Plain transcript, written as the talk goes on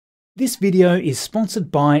This video is sponsored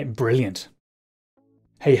by Brilliant.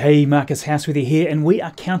 Hey, Marcus House with you here, and we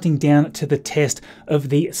are counting down to the test of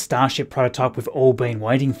the Starship prototype we've all been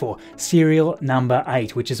waiting for, serial number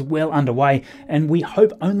 8, which is well underway, and we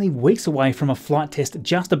hope only weeks away from a flight test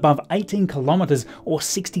just above 18 kilometers or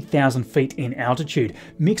 60,000 feet in altitude.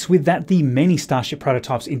 Mix with that the many Starship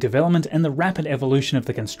prototypes in development and the rapid evolution of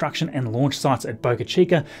the construction and launch sites at Boca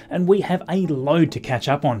Chica, and we have a load to catch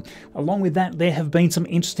up on. Along with that, there have been some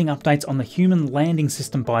interesting updates on the human landing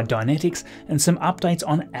system by Dynetics and some updates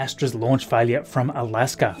on Astra's launch failure from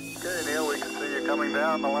Alaska. Okay, Neil, we can see you coming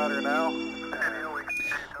down the ladder now.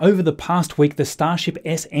 Over the past week, the Starship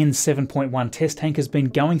SN 7.1 test tank has been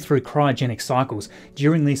going through cryogenic cycles.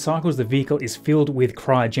 During these cycles, the vehicle is filled with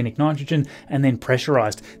cryogenic nitrogen and then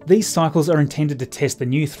pressurized. These cycles are intended to test the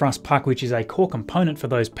new thrust puck, which is a core component for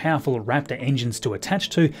those powerful Raptor engines to attach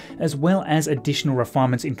to, as well as additional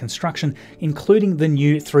refinements in construction, including the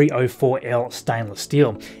new 304L stainless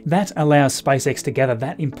steel. That allows SpaceX to gather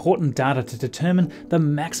that important data to determine the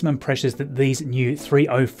maximum pressures that these new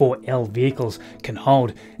 304L vehicles can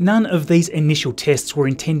hold. None of these initial tests were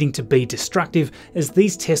intending to be destructive, as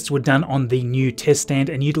these tests were done on the new test stand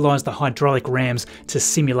and utilised the hydraulic rams to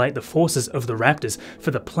simulate the forces of the Raptors.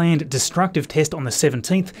 For the planned destructive test on the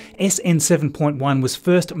 17th, SN 7.1 was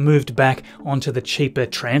first moved back onto the cheaper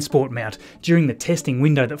transport mount. During the testing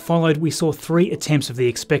window that followed, we saw 3 attempts of the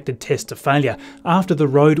expected test to failure. After the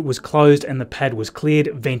road was closed and the pad was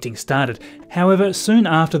cleared, venting started. However, soon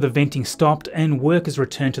after the venting stopped and workers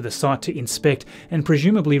returned to the site to inspect and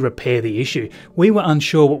presumably repair the issue. We were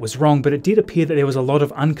unsure what was wrong, but it did appear that there was a lot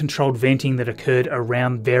of uncontrolled venting that occurred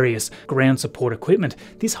around various ground support equipment.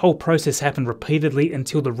 This whole process happened repeatedly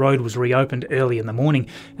until the road was reopened early in the morning.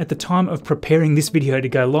 At the time of preparing this video to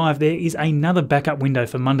go live, there is another backup window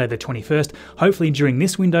for Monday the 21st. Hopefully during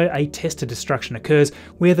this window, a test to destruction occurs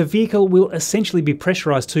where the vehicle will essentially be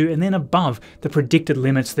pressurized to and then above the predicted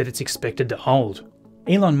limits that it's expected to hold.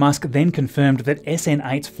 Elon Musk then confirmed that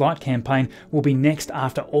SN8's flight campaign will be next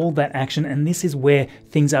after all that action, and this is where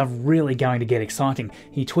things are really going to get exciting.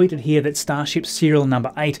 He tweeted here that Starship serial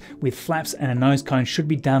number 8 with flaps and a nose cone should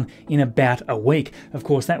be done in about a week. Of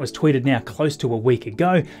course, that was tweeted now close to a week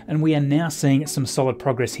ago, and we are now seeing some solid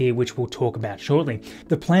progress here, which we'll talk about shortly.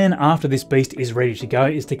 The plan after this beast is ready to go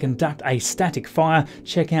is to conduct a static fire,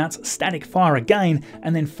 checkouts, static fire again,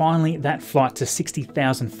 and then finally that flight to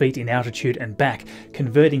 60,000 feet in altitude and back.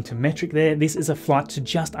 Converting to metric there, this is a flight to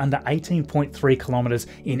just under 18.3 kilometers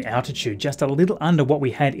in altitude, just a little under what we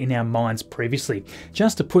had in our minds previously.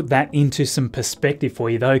 Just to put that into some perspective for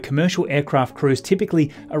you though, commercial aircraft cruise typically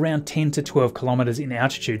around 10 to 12 kilometers in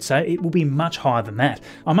altitude, so it will be much higher than that.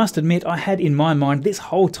 I must admit, I had in my mind this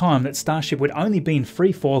whole time that Starship would only be in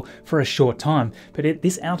free fall for a short time, but at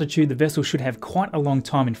this altitude the vessel should have quite a long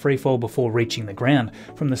time in free fall before reaching the ground.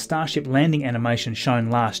 From the Starship landing animation shown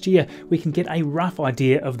last year, we can get a rough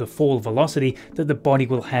idea of the fall velocity that the body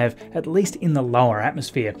will have, at least in the lower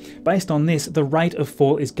atmosphere. Based on this, the rate of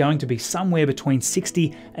fall is going to be somewhere between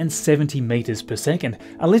 60 and 70 meters per second,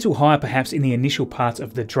 a little higher perhaps in the initial parts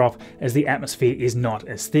of the drop as the atmosphere is not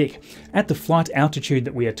as thick. At the flight altitude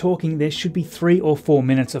that we are talking, there should be 3 or 4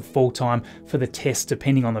 minutes of fall time for the test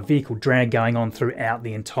depending on the vehicle drag going on throughout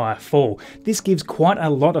the entire fall. This gives quite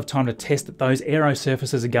a lot of time to test that those aero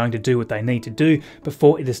surfaces are going to do what they need to do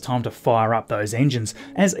before it is time to fire up those engines.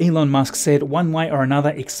 As Elon Musk said, one way or another,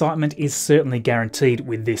 excitement is certainly guaranteed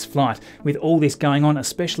with this flight. With all this going on,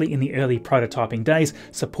 especially in the early prototyping days,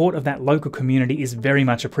 support of that local community is very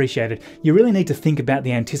much appreciated. You really need to think about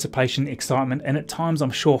the anticipation, excitement, and at times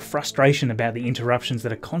I'm sure frustration about the interruptions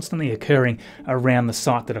that are constantly occurring around the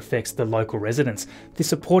site that affects the local residents. The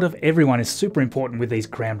support of everyone is super important with these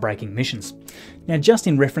groundbreaking missions. Now, just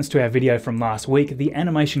in reference to our video from last week, the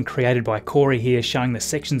animation created by Corey here showing the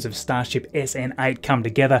sections of Starship SN8 come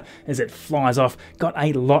together as it flies off got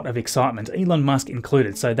a lot of excitement, Elon Musk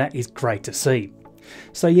included, so that is great to see.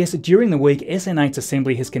 So yes, during the week, SN8's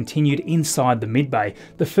assembly has continued inside the mid-bay.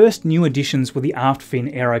 The first new additions were the aft fin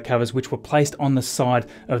aero covers, which were placed on the side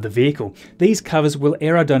of the vehicle. These covers will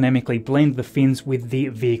aerodynamically blend the fins with the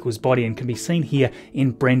vehicle's body and can be seen here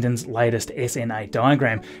in Brendan's latest SN8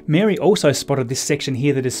 diagram. Mary also spotted this section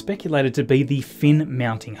here that is speculated to be the fin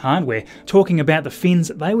mounting hardware. Talking about the fins,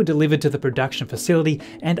 they were delivered to the production facility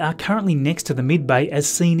and are currently next to the mid-bay as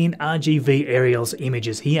seen in RGVAerial's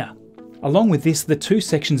images here. Along with this, the two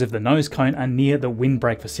sections of the nose cone are near the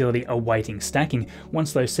windbreak facility awaiting stacking.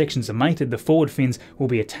 Once those sections are mated, the forward fins will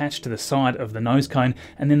be attached to the side of the nose cone,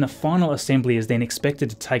 and then the final assembly is then expected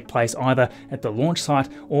to take place either at the launch site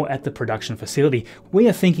or at the production facility. We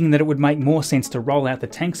are thinking that it would make more sense to roll out the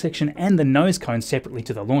tank section and the nose cone separately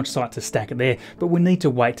to the launch site to stack it there, but we need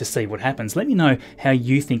to wait to see what happens. Let me know how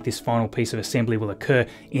you think this final piece of assembly will occur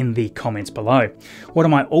in the comments below. What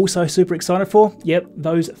am I also super excited for? Yep,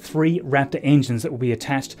 those 3 Raptor engines that will be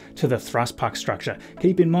attached to the thrust puck structure.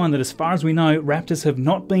 Keep in mind that as far as we know, Raptors have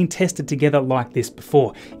not been tested together like this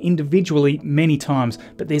before, individually many times,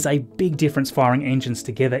 but there's a big difference firing engines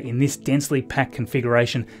together in this densely packed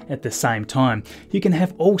configuration at the same time. You can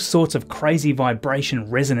have all sorts of crazy vibration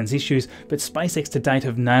resonance issues, but SpaceX to date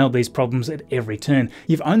have nailed these problems at every turn.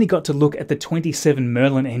 You've only got to look at the 27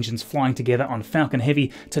 Merlin engines flying together on Falcon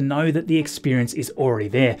Heavy to know that the experience is already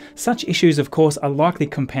there. Such issues, of course, are likely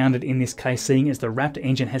compounded in this case, seeing as the Raptor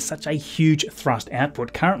engine has such a huge thrust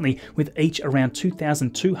output, currently with each around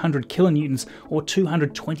 2,200 kilonewtons or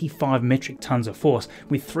 225 metric tons of force.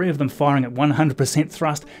 With 3 of them firing at 100%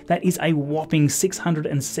 thrust, that is a whopping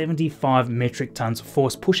 675 metric tons of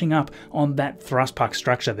force pushing up on that thrust puck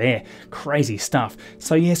structure there. Crazy stuff.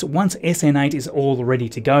 So yes, once SN8 is all ready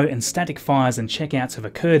to go and static fires and checkouts have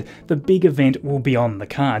occurred, the big event will be on the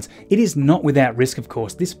cards. It is not without risk, of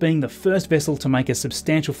course. This being the first vessel to make a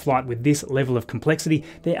substantial flight with this level of complexity,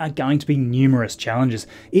 there are going to be numerous challenges.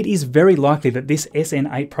 It is very likely that this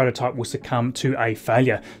SN8 prototype will succumb to a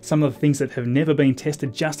failure. Some of the things that have never been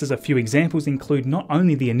tested, just as a few examples, include not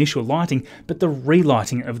only the initial lighting, but the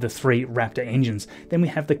relighting of the 3 Raptor engines. Then we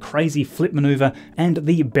have the crazy flip maneuver and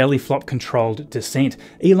the belly flop controlled descent.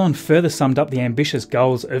 Elon further summed up the ambitious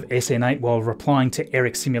goals of SN8 while replying to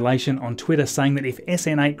Eric's simulation on Twitter, saying that if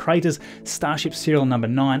SN8 craters, Starship serial number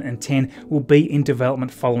 9 and 10 will be in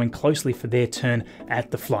development following closely for their turn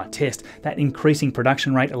at the flight test. That increasing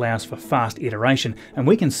production rate allows for fast iteration, and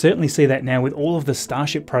we can certainly see that now with all of the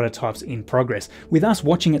Starship prototypes in progress. With us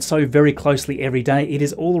watching it so very closely every day, it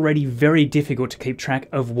is already very difficult to keep track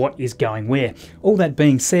of what is going where. All that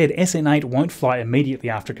being said, SN8 won't fly immediately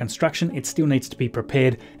after construction. It still needs to be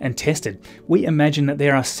prepared and tested. We imagine that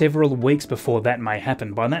there are several weeks before that may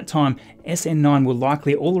happen. By that time, SN9 will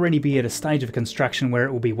likely already be at a stage of construction where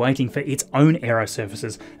it will be waiting for its own aero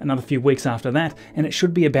surfaces another few weeks after that, and it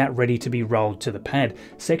should be about ready to be rolled to the pad.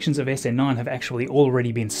 Sections of SN9 have actually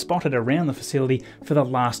already been spotted around the facility for the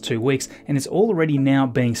last 2 weeks, and it's already now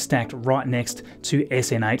being stacked right next to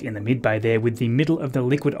SN8 in the mid-bay there, with the middle of the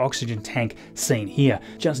liquid oxygen tank seen here,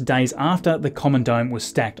 just days after the common dome was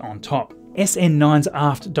stacked on top. SN9's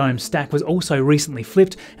aft dome stack was also recently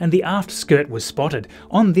flipped and the aft skirt was spotted.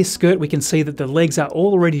 On this skirt we can see that the legs are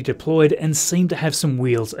already deployed and seem to have some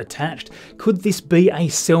wheels attached. Could this be a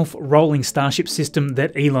self-rolling Starship system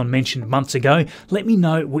that Elon mentioned months ago? Let me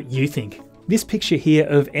know what you think. This picture here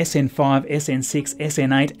of SN5, SN6,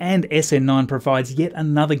 SN8 and SN9 provides yet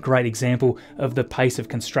another great example of the pace of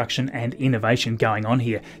construction and innovation going on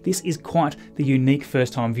here. This is quite the unique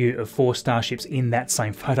first-time view of 4 Starships in that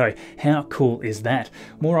same photo. How cool is that?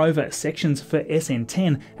 Moreover, sections for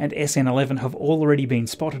SN10 and SN11 have already been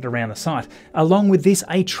spotted around the site. Along with this,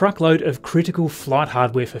 a truckload of critical flight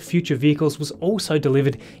hardware for future vehicles was also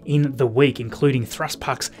delivered in the week, including thrust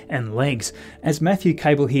pucks and legs. As Matthew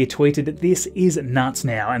Kerbal here tweeted, this is nuts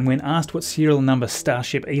now, and when asked what serial number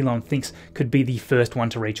Starship Elon thinks could be the first one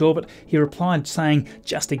to reach orbit, he replied saying,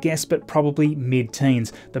 just a guess, but probably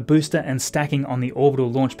mid-teens. The booster and stacking on the orbital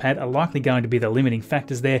launch pad are likely going to be the limiting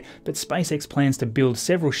factors there, but SpaceX plans to build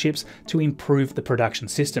several ships to improve the production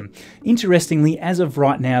system. Interestingly, as of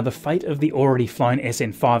right now, the fate of the already flown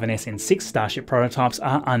SN5 and SN6 Starship prototypes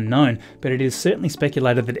are unknown, but it is certainly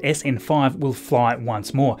speculated that SN5 will fly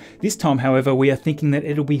once more. This time, however, we are thinking that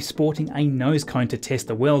it'll be sporting a nose cone to test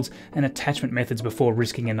the welds and attachment methods before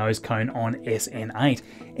risking a nose cone on SN8.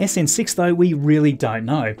 SN6 though, we really don't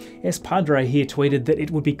know. Padre here tweeted that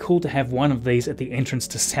it would be cool to have one of these at the entrance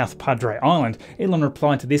to South Padre Island. Elon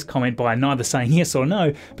replied to this comment by neither saying yes or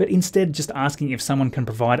no, but instead just asking if someone can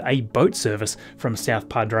provide a boat service from South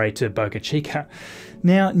Padre to Boca Chica.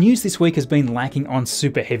 Now, news this week has been lacking on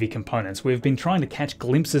super heavy components. We've been trying to catch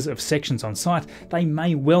glimpses of sections on site. They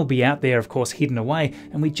may well be out there, of course, hidden away,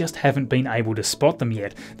 and we just haven't been able to spot them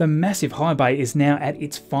yet. The massive high bay is now at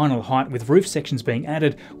its final height, with roof sections being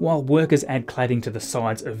added, while workers add cladding to the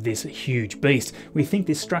sides of this huge beast. We think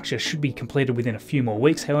this structure should be completed within a few more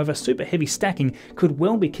weeks. However, super heavy stacking could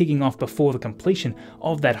well be kicking off before the completion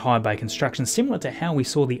of that high bay construction, similar to how we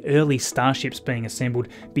saw the early Starships being assembled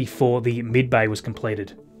before the mid bay was completed.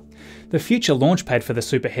 The future launch pad for the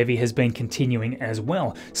Super Heavy has been continuing as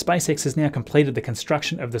well. SpaceX has now completed the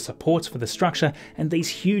construction of the supports for the structure, and these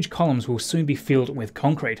huge columns will soon be filled with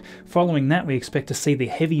concrete. Following that, we expect to see the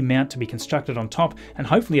Heavy mount to be constructed on top, and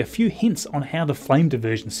hopefully a few hints on how the flame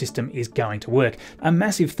diversion system is going to work. A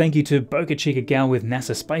massive thank you to Boca Chica Gal with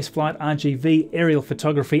NASA Spaceflight,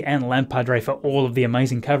 RGVAerialPhotography and Lab Padre for all of the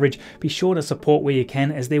amazing coverage. Be sure to support where you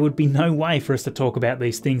can, as there would be no way for us to talk about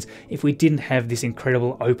these things if we didn't have this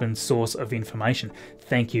incredible open source of information.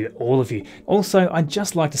 Thank you, all of you. Also, I'd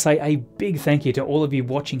just like to say a big thank you to all of you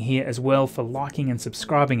watching here as well for liking and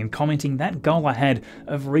subscribing and commenting. That goal I had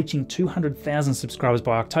of reaching 200,000 subscribers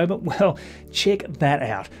by October, well, check that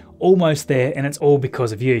out. Almost there, and it's all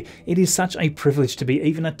because of you. It is such a privilege to be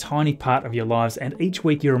even a tiny part of your lives, and each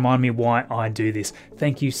week you remind me why I do this.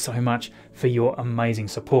 Thank you so much for your amazing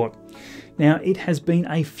support. Now, it has been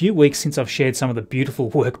a few weeks since I've shared some of the beautiful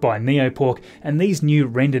work by Neopork, and these new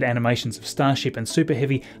rendered animations of Starship and Super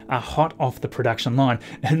Heavy are hot off the production line.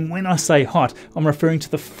 And when I say hot, I'm referring to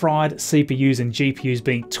the fried CPUs and GPUs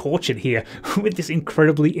being tortured here with this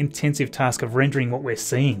incredibly intensive task of rendering what we're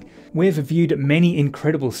seeing. We've viewed many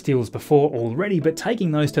incredible stills before already, but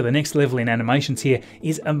taking those to the next level in animations here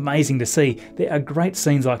is amazing to see. There are great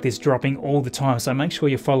scenes like this dropping all the time, so make sure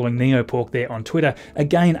you're following Neopork there on Twitter.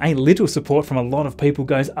 Again, a little support from a lot of people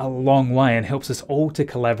goes a long way and helps us all to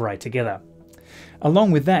collaborate together.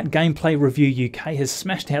 Along with that, GameplayReviewUK has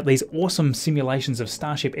smashed out these awesome simulations of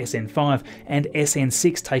Starship SN5 and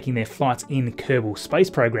SN6 taking their flights in Kerbal space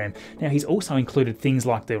program. Now, he's also included things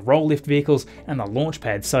like the roll lift vehicles and the launch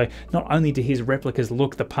pad, so not only do his replicas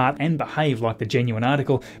look the part and behave like the genuine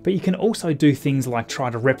article, but you can also do things like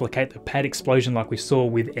try to replicate the pad explosion like we saw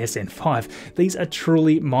with SN5. These are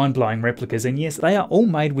truly mind-blowing replicas, and yes, they are all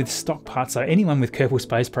made with stock parts, so anyone with Kerbal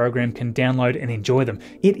space program can download and enjoy them.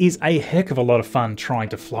 It is a heck of a lot of fun trying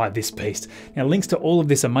to fly this beast. Now, links to all of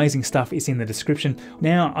this amazing stuff is in the description.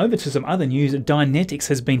 Now, over to some other news. Dynetics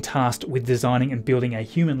has been tasked with designing and building a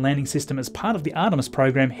human landing system as part of the Artemis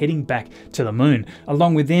program heading back to the moon.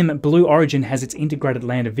 Along with them, Blue Origin has its integrated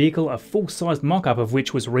lander vehicle, a full-sized mock-up of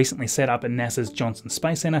which was recently set up at NASA's Johnson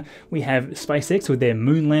Space Center. We have SpaceX with their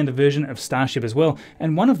moon lander version of Starship as well,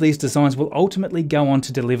 and one of these designs will ultimately go on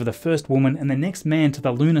to deliver the first woman and the next man to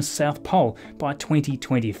the lunar South Pole by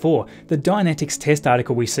 2024. The Dynetics test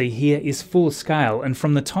article we see here is full scale, and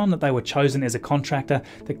from the time that they were chosen as a contractor,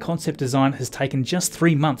 the concept design has taken just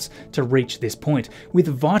 3 months to reach this point. With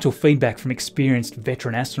vital feedback from experienced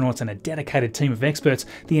veteran astronauts and a dedicated team of experts,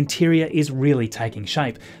 the interior is really taking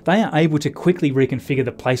shape. They are able to quickly reconfigure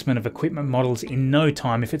the placement of equipment models in no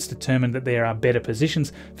time if it's determined that there are better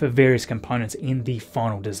positions for various components in the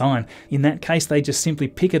final design. In that case, they just simply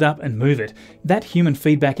pick it up and move it. That human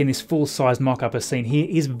feedback in this full-size mock-up as seen here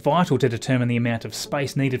is vital to determine the amount of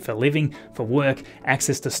space needed for living, for work,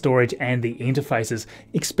 access to storage and the interfaces.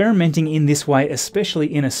 Experimenting in this way,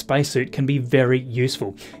 especially in a spacesuit, can be very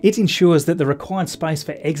useful. It ensures that the required space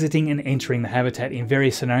for exiting and entering the habitat in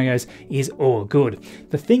various scenarios is all good.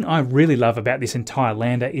 The thing I really love about this entire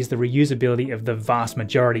lander is the reusability of the vast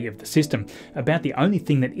majority of the system. About the only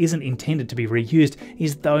thing that isn't intended to be reused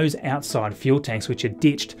is those outside fuel tanks, which are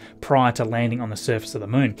ditched prior to landing on the surface of the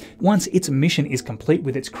moon. Once its mission is complete,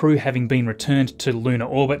 with its crew having been returned to lunar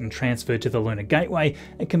orbit and transferred to the Lunar Gateway,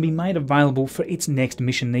 it can be made available for its next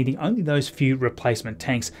mission, needing only those few replacement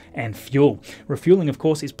tanks and fuel. Refueling, of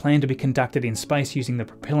course, is planned to be conducted in space using the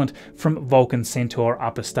propellant from Vulcan Centaur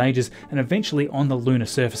upper stages and eventually on the lunar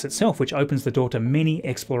surface itself, which opens the door to many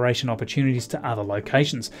exploration opportunities to other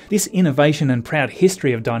locations. This innovation and proud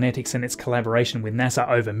history of Dynetics and its collaboration with NASA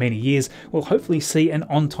over many years will hopefully see an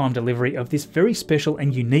on-time delivery of this very special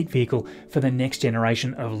and unique vehicle for the next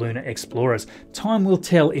generation of lunar explorers. Time will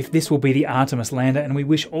tell if this will be the Artemis lander, and we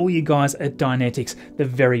wish all you guys at Dynetics the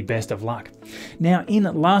very best of luck. Now, in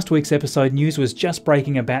last week's episode, news was just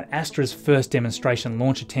breaking about Astra's first demonstration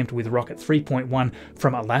launch attempt with Rocket 3.1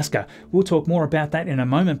 from Alaska. We'll talk more about that in a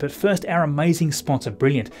moment, but first, our amazing sponsor,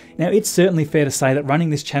 Brilliant. Now, it's certainly fair to say that running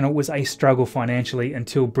this channel was a struggle financially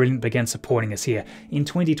until Brilliant began supporting us here. In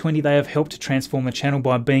 2020, they have helped to transform the channel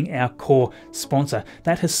by being our core sponsor.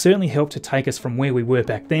 That has certainly helped to take us from where we were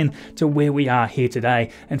back then to where we are here today.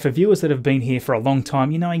 And for viewers that have been here for a long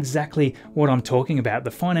time, you know exactly what I'm talking about.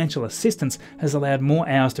 The financial assistance has allowed more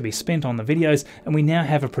hours to be spent on the videos, and we now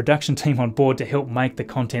have a production team on board to help make the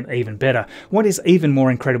content even better. What is even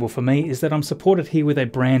more incredible for me is that I'm supported here with a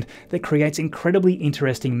brand that creates incredibly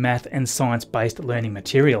interesting math and science-based learning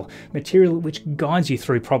material which guides you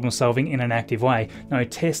through problem solving in an active way. No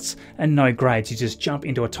tests and no grades. You just jump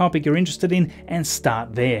into a topic you're interested in and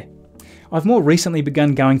start there. I've more recently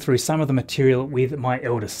begun going through some of the material with my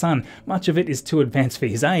eldest son. Much of it is too advanced for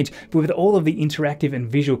his age, but with all of the interactive and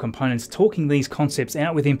visual components, talking these concepts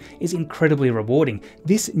out with him is incredibly rewarding.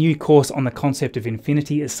 This new course on the concept of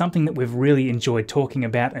infinity is something that we've really enjoyed talking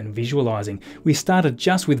about and visualizing. We started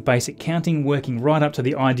just with basic counting, working right up to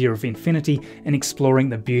the idea of infinity and exploring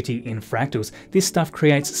the beauty in fractals. This stuff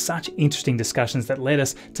creates such interesting discussions that led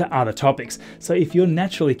us to other topics. So if you're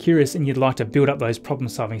naturally curious and you'd like to build up those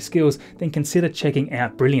problem-solving skills, then consider checking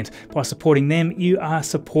out Brilliant. By supporting them, you are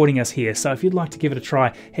supporting us here. So if you'd like to give it a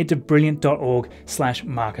try, head to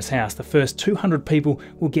brilliant.org/MarcusHouse. The first 200 people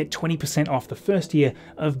will get 20% off the first year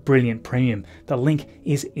of Brilliant Premium. The link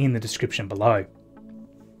is in the description below.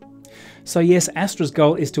 So yes, Astra's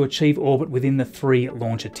goal is to achieve orbit within the 3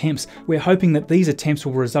 launch attempts. We're hoping that these attempts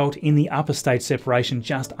will result in the upper stage separation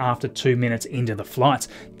just after 2 minutes into the flights.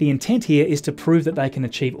 The intent here is to prove that they can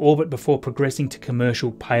achieve orbit before progressing to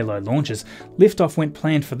commercial payload launches. Liftoff went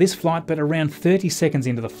planned for this flight, but around 30 seconds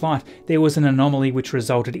into the flight, there was an anomaly which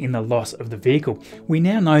resulted in the loss of the vehicle. We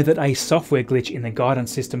now know that a software glitch in the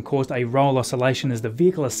guidance system caused a roll oscillation as the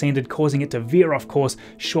vehicle ascended, causing it to veer off course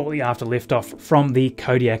shortly after liftoff from the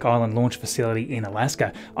Kodiak Island launch facility in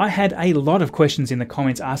Alaska. I had a lot of questions in the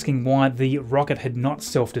comments asking why the rocket had not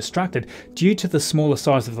self-destructed. Due to the smaller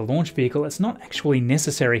size of the launch vehicle, it's not actually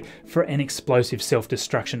necessary for an explosive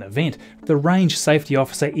self-destruction event. The range safety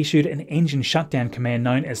officer issued an engine shutdown command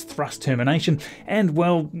known as thrust termination, and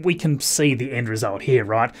well, we can see the end result here,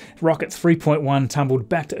 right? Rocket 3.1 tumbled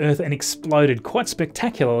back to Earth and exploded quite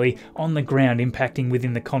spectacularly on the ground, impacting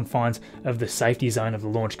within the confines of the safety zone of the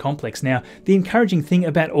launch complex. Now, the encouraging thing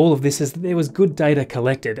about all of this is that there was good data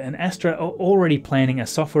collected, and Astra are already planning a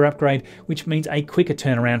software upgrade, which means a quicker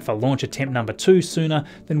turnaround for launch attempt number 2 sooner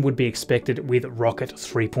than would be expected with rocket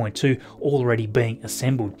 3.2 already being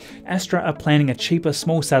assembled. Astra are planning a cheaper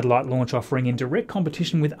small satellite launch offering in direct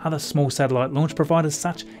competition with other small satellite launch providers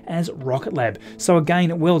such as Rocket Lab. So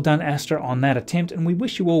again, well done Astra on that attempt, and we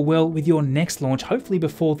wish you all well with your next launch, hopefully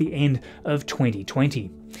before the end of 2020.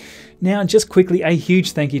 Now, just quickly, a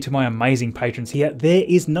huge thank you to my amazing patrons here. There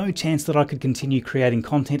is no chance that I could continue creating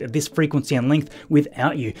content at this frequency and length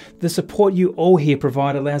without you. The support you all here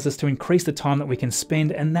provide allows us to increase the time that we can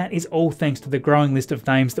spend, and that is all thanks to the growing list of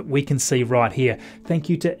names that we can see right here. Thank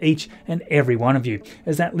you to each and every one of you.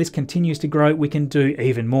 As that list continues to grow, we can do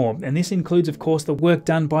even more. And this includes, of course, the work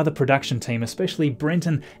done by the production team, especially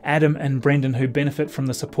Brenton, Adam, and Brendan, who benefit from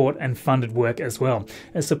the support and funded work as well.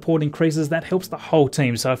 As support increases, that helps the whole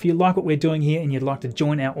team. So if you like what we're doing here and you'd like to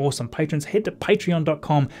join our awesome patrons, head to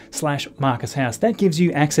patreon.com/MarcusHouse. That gives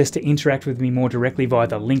you access to interact with me more directly via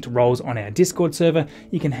the linked roles on our Discord server.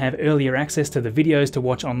 You can have earlier access to the videos to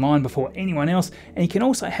watch online before anyone else, and you can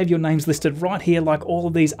also have your names listed right here like all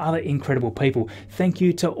of these other incredible people. Thank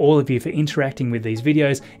you to all of you for interacting with these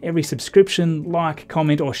videos. Every subscription, like,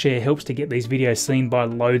 comment, or share helps to get these videos seen by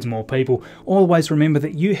loads more people. Always remember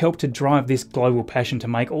that you help to drive this global passion to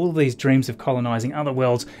make all of these dreams of colonizing other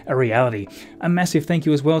worlds a reality. A massive thank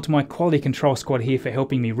you as well to my quality control squad here for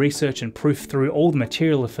helping me research and proof through all the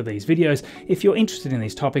material for these videos. If you're interested in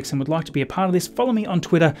these topics and would like to be a part of this, follow me on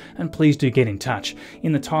Twitter and please do get in touch.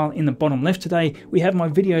 In the tile in the bottom left today, we have my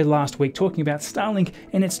video last week talking about Starlink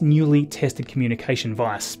and its newly tested communication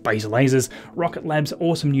via space lasers, Rocket Lab's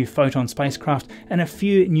awesome new Photon spacecraft, and a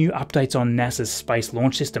few new updates on NASA's Space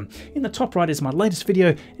Launch System. In the top right is my latest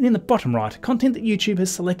video, and in the bottom right, content that YouTube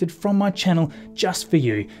has selected from my channel just for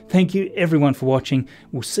you. Thank you everyone for watching.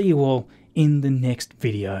 We'll see you all in the next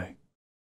video.